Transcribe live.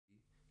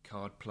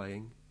card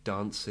playing,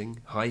 dancing,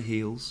 high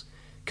heels,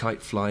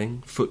 kite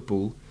flying,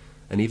 football,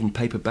 and even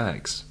paper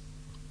bags.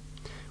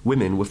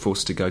 Women were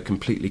forced to go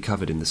completely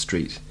covered in the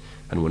street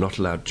and were not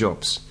allowed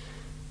jobs,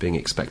 being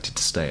expected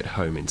to stay at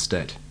home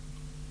instead.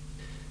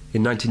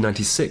 In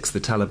 1996,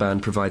 the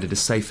Taliban provided a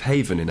safe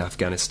haven in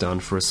Afghanistan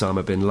for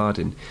Osama bin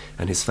Laden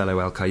and his fellow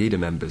al-Qaeda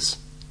members.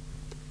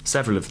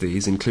 Several of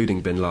these,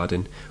 including bin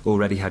Laden,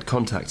 already had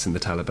contacts in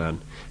the Taliban,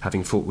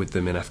 having fought with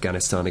them in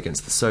Afghanistan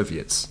against the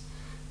Soviets,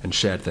 and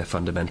shared their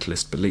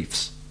fundamentalist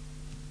beliefs.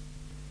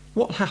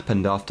 What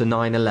happened after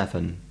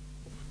 9/11?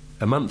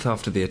 A month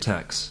after the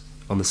attacks,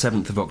 on the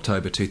 7th of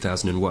October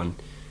 2001,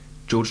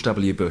 George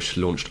W. Bush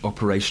launched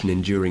Operation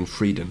Enduring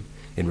Freedom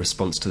in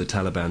response to the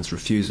Taliban's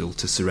refusal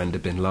to surrender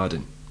bin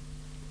Laden.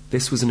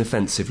 This was an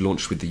offensive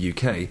launched with the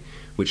UK,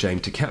 which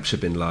aimed to capture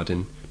bin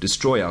Laden,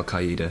 destroy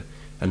al-Qaeda,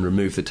 and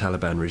remove the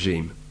Taliban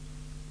regime.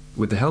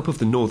 With the help of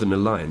the Northern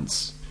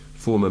Alliance,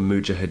 former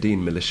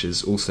Mujahideen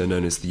militias also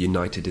known as the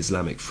United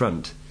Islamic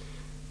Front,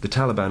 the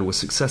Taliban were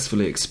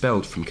successfully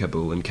expelled from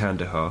Kabul and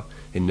Kandahar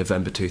in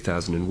November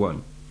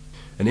 2001.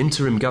 An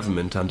interim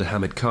government under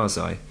Hamid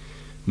Karzai,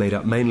 made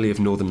up mainly of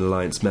Northern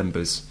Alliance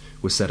members,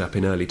 was set up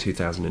in early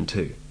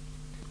 2002.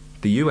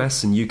 The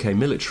US and UK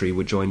military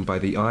were joined by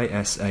the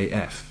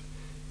ISAF,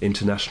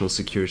 International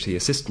Security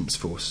Assistance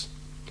Force,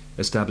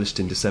 established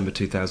in December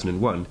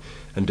 2001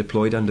 and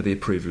deployed under the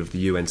approval of the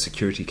UN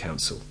Security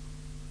Council.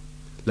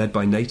 Led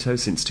by NATO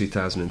since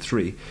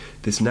 2003,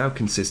 this now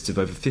consists of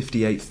over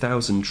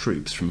 58,000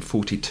 troops from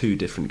 42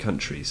 different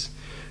countries,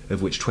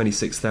 of which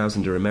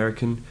 26,000 are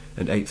American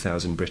and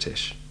 8,000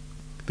 British.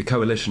 The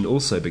coalition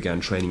also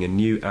began training a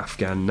new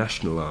Afghan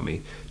National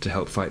Army to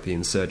help fight the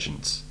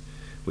insurgents,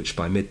 which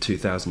by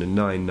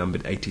mid-2009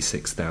 numbered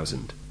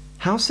 86,000.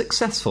 How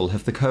successful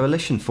have the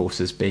coalition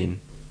forces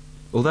been?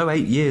 Although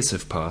 8 years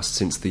have passed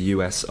since the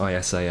US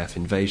ISAF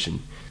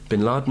invasion,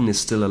 bin Laden is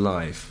still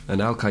alive,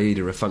 and al-Qaeda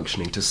are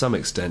functioning to some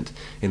extent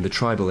in the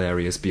tribal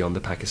areas beyond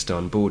the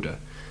Pakistan border,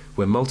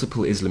 where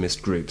multiple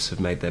Islamist groups have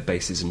made their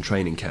bases and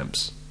training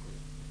camps.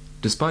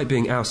 Despite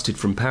being ousted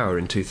from power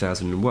in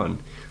 2001,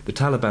 the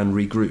Taliban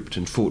regrouped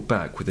and fought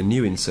back with a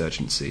new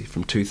insurgency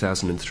from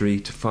 2003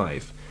 to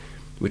 5,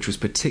 which was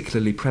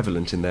particularly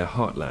prevalent in their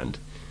heartland,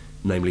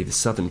 namely the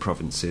southern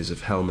provinces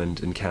of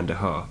Helmand and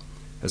Kandahar,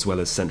 as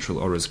well as central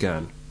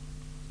Oruzgan.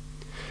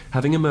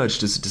 Having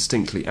emerged as a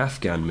distinctly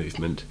Afghan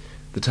movement,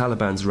 the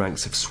Taliban's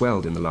ranks have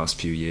swelled in the last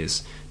few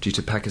years due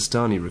to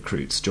Pakistani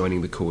recruits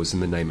joining the cause in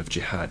the name of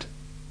jihad.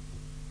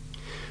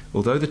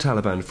 Although the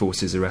Taliban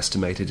forces are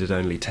estimated at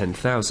only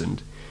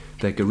 10,000,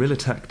 their guerrilla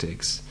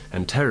tactics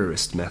and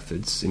terrorist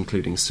methods,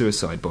 including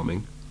suicide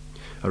bombing,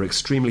 are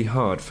extremely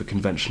hard for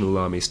conventional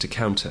armies to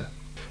counter,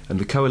 and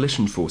the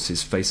coalition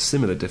forces face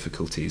similar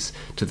difficulties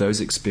to those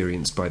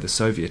experienced by the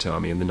Soviet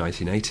army in the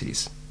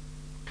 1980s.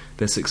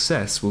 Their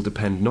success will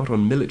depend not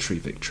on military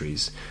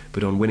victories,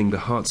 but on winning the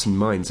hearts and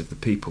minds of the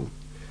people,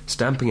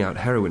 stamping out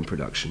heroin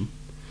production.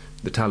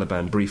 The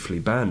Taliban briefly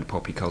banned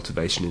poppy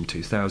cultivation in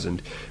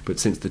 2000, but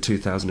since the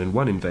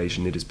 2001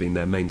 invasion it has been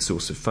their main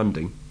source of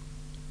funding,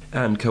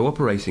 and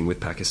cooperating with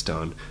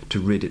Pakistan to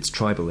rid its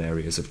tribal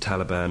areas of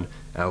Taliban,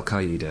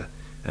 al-Qaeda,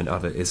 and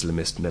other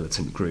Islamist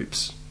militant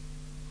groups.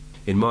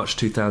 In March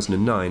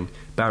 2009,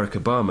 Barack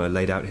Obama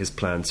laid out his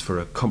plans for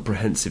a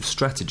comprehensive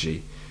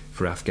strategy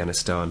for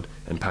Afghanistan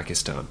and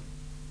Pakistan.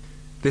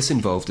 This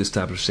involved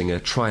establishing a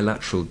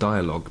trilateral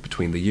dialogue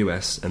between the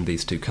US and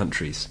these two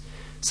countries,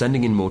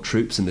 sending in more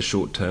troops in the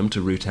short term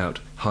to root out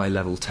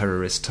high-level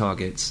terrorist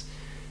targets,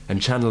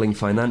 and channeling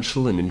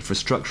financial and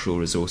infrastructural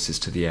resources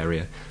to the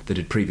area that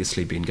had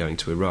previously been going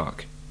to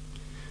Iraq.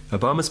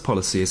 Obama's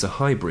policy is a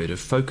hybrid of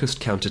focused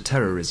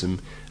counter-terrorism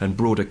and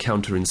broader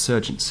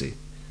counterinsurgency,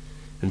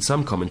 and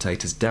some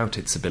commentators doubt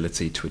its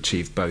ability to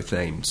achieve both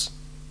aims.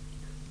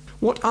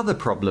 What other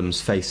problems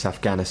face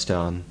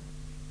Afghanistan?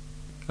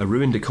 A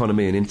ruined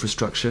economy and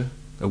infrastructure,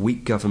 a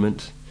weak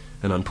government,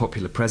 an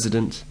unpopular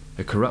president,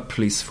 a corrupt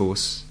police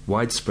force,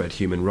 widespread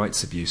human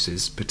rights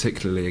abuses,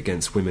 particularly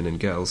against women and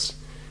girls,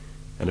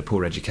 and a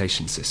poor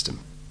education system.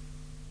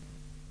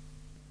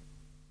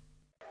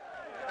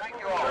 Thank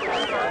you all.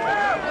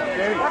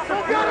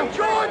 Get him,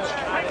 George!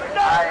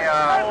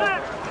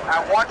 I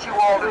want you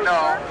all to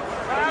know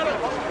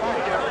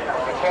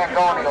you can't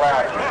go any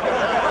louder.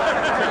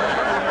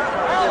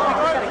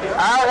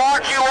 I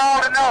want you all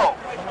to know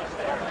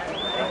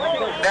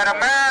that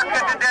America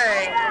today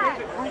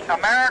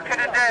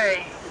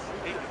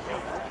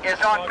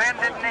is on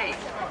bended knee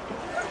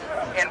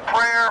in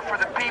prayer for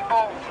the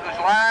people whose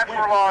lives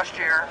were lost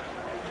here,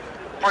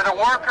 for the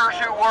workers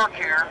who work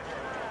here,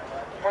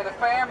 for the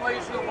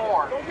families who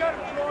mourn.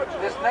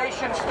 This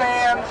nation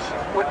stands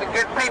with the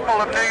good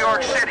people of New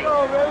York City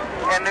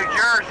and New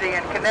Jersey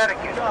and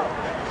Connecticut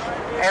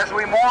as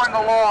we mourn the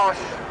loss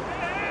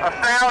of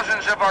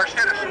thousands of our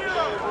citizens.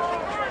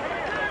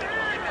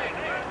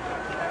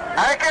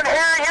 I can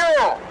hear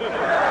you!